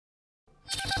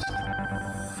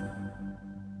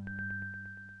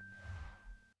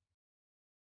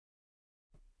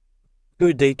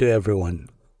Good day to everyone.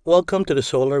 Welcome to the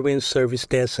SolarWinds Service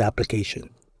Desk application.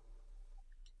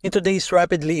 In today's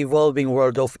rapidly evolving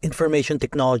world of information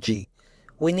technology,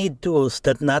 we need tools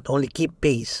that not only keep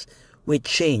pace with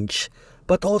change,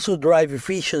 but also drive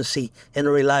efficiency and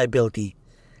reliability.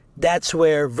 That's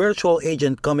where virtual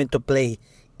agents come into play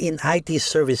in IT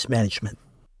service management.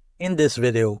 In this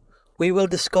video, we will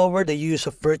discover the use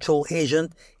of virtual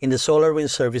agent in the SolarWinds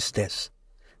Service Desk,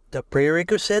 the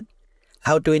prerequisite,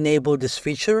 how to enable this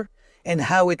feature, and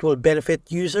how it will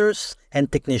benefit users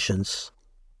and technicians.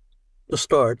 To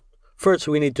start, first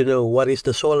we need to know what is the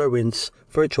SolarWinds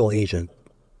Virtual Agent.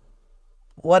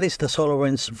 What is the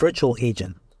SolarWinds Virtual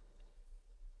Agent?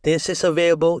 This is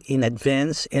available in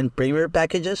Advanced and Premier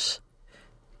packages.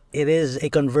 It is a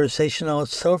conversational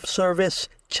self-service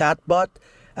chatbot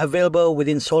available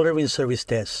within SolarWinds Service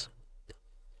Desk.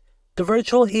 The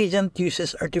virtual agent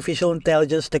uses artificial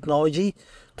intelligence technology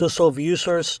to solve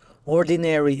users'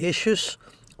 ordinary issues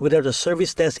without a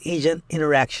service desk agent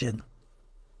interaction.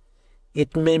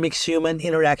 It mimics human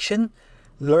interaction,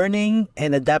 learning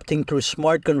and adapting through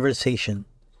smart conversation.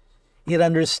 It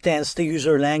understands the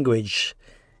user language,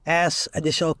 asks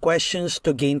additional questions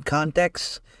to gain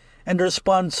context, and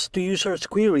responds to users'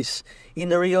 queries in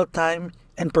real time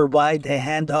and provide a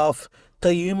handoff to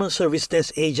a human service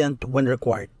desk agent when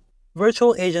required.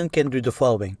 Virtual agent can do the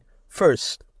following.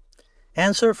 First,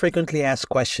 answer frequently asked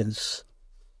questions.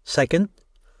 Second,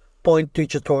 point to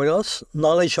tutorials,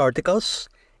 knowledge articles,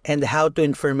 and how-to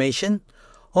information,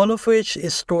 all of which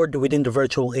is stored within the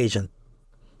virtual agent.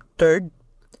 Third,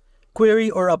 query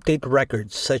or update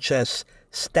records such as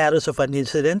status of an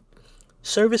incident,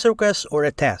 service request, or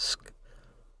a task.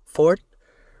 Fourth,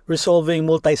 resolving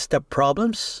multi-step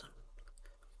problems.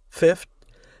 Fifth,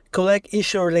 collect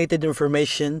issue-related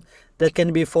information that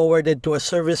can be forwarded to a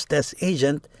service desk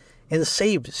agent and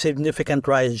save significant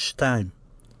triage time.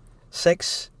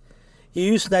 6.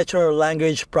 Use natural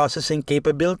language processing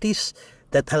capabilities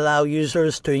that allow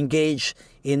users to engage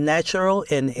in natural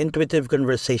and intuitive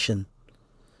conversation.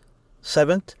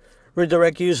 7th,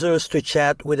 redirect users to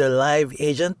chat with a live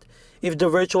agent if the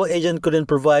virtual agent couldn't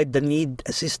provide the needed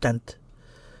assistant.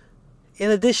 In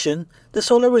addition, the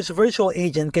SolarWinds Virtual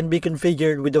Agent can be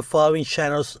configured with the following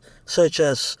channels such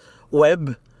as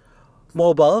web,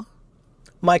 mobile,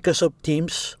 Microsoft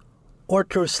Teams, or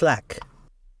through Slack.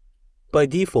 By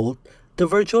default, the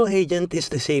virtual agent is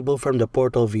disabled from the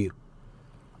portal view.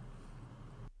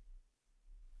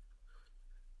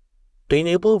 To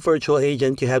enable virtual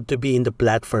agent, you have to be in the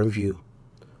platform view.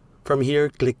 From here,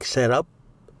 click Setup.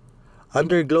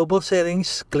 Under Global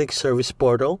Settings, click Service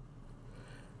Portal.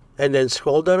 And then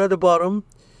scroll down at the bottom,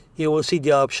 you will see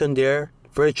the option there,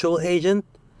 Virtual Agent,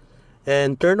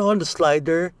 and turn on the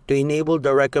slider to enable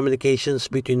direct communications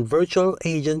between Virtual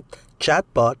Agent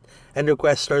chatbot and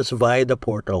requesters via the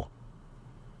portal.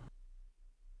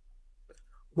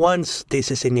 Once this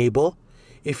is enabled,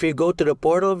 if you go to the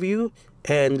portal view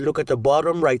and look at the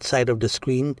bottom right side of the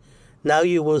screen, now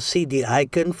you will see the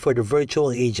icon for the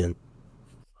virtual agent.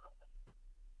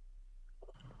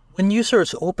 When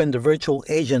users open the virtual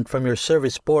agent from your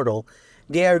service portal,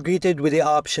 they are greeted with the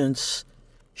options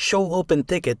Show Open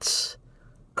Tickets,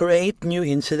 Create New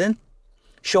Incident,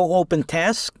 Show Open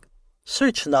Task,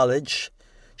 Search Knowledge,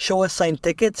 Show Assigned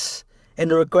Tickets,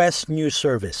 and Request New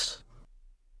Service.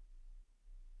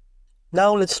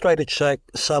 Now let's try to check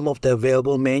some of the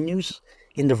available menus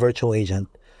in the virtual agent.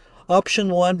 Option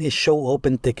 1 is Show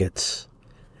Open Tickets.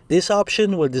 This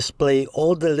option will display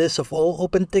all the lists of all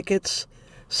open tickets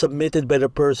submitted by the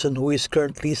person who is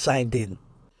currently signed in.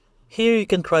 Here you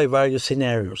can try various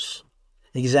scenarios.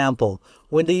 Example,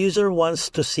 when the user wants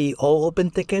to see all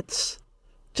open tickets,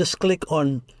 just click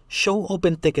on Show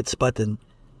Open Tickets button,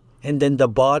 and then the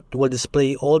bot will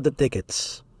display all the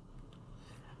tickets.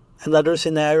 Another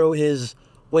scenario is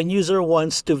when user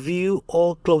wants to view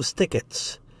all closed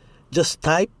tickets. Just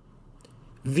type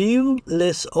View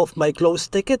List of My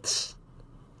Closed Tickets,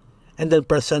 and then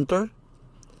press Enter.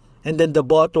 And then the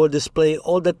bot will display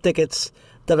all the tickets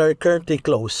that are currently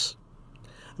closed.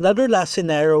 Another last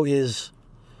scenario is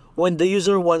when the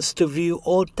user wants to view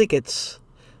all tickets.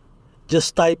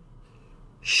 Just type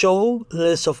Show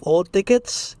List of All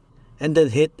Tickets and then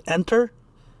hit Enter.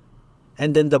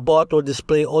 And then the bot will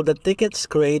display all the tickets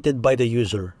created by the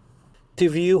user. To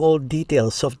view all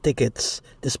details of tickets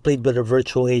displayed by the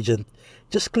virtual agent,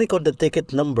 just click on the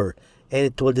ticket number and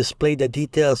it will display the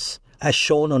details as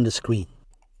shown on the screen.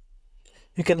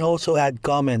 You can also add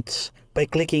comments by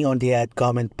clicking on the Add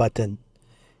Comment button.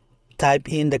 Type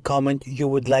in the comment you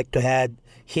would like to add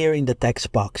here in the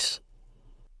text box.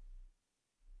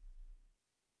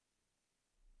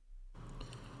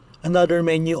 Another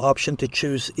menu option to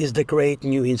choose is the Create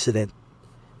New Incident.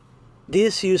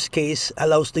 This use case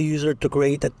allows the user to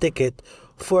create a ticket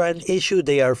for an issue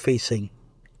they are facing.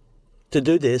 To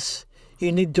do this,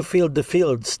 you need to fill the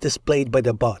fields displayed by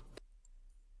the bot.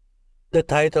 The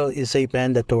title is a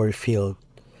mandatory field.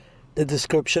 The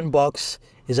description box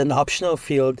is an optional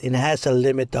field and has a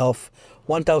limit of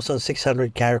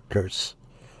 1,600 characters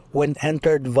when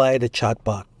entered via the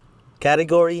chatbot.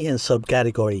 Category and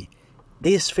subcategory.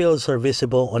 These fields are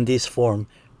visible on this form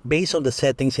based on the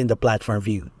settings in the platform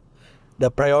view.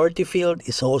 The priority field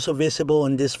is also visible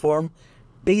on this form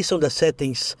based on the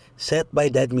settings set by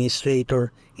the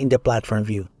administrator in the platform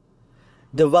view.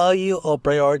 The value of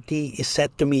priority is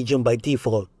set to medium by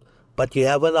default, but you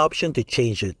have an option to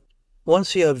change it.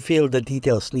 Once you have filled the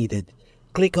details needed,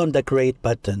 click on the Create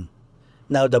button.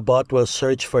 Now the bot will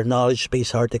search for knowledge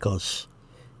base articles.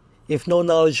 If no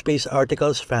knowledge base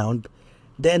articles found,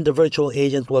 then the virtual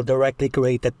agent will directly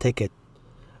create a ticket.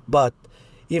 But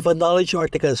if a knowledge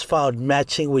article is found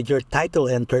matching with your title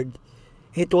entered,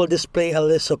 it will display a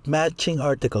list of matching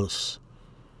articles.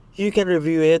 You can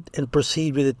review it and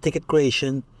proceed with the ticket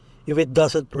creation if it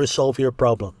doesn't resolve your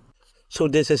problem. So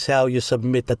this is how you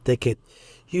submit a ticket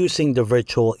using the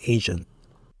virtual agent.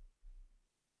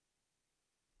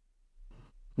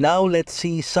 Now let's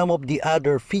see some of the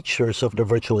other features of the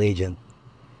virtual agent.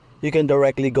 You can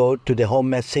directly go to the home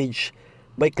message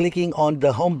by clicking on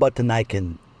the home button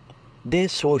icon.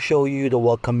 This will show you the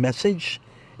welcome message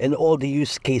and all the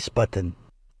use case button.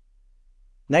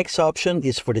 Next option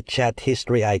is for the chat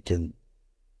history icon.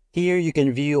 Here you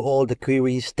can view all the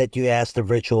queries that you asked the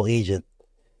virtual agent.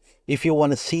 If you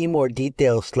want to see more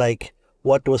details like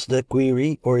what was the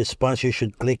query or response, you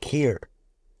should click here.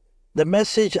 The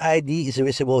message ID is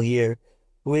visible here,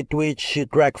 with which you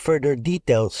track further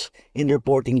details in the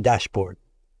reporting dashboard.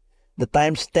 The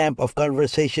timestamp of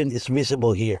conversation is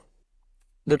visible here.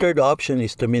 The third option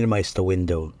is to minimize the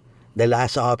window. The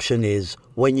last option is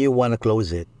when you want to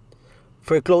close it.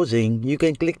 For closing, you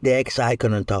can click the X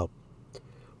icon on top.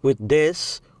 With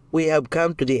this, we have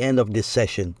come to the end of this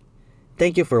session.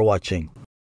 Thank you for watching.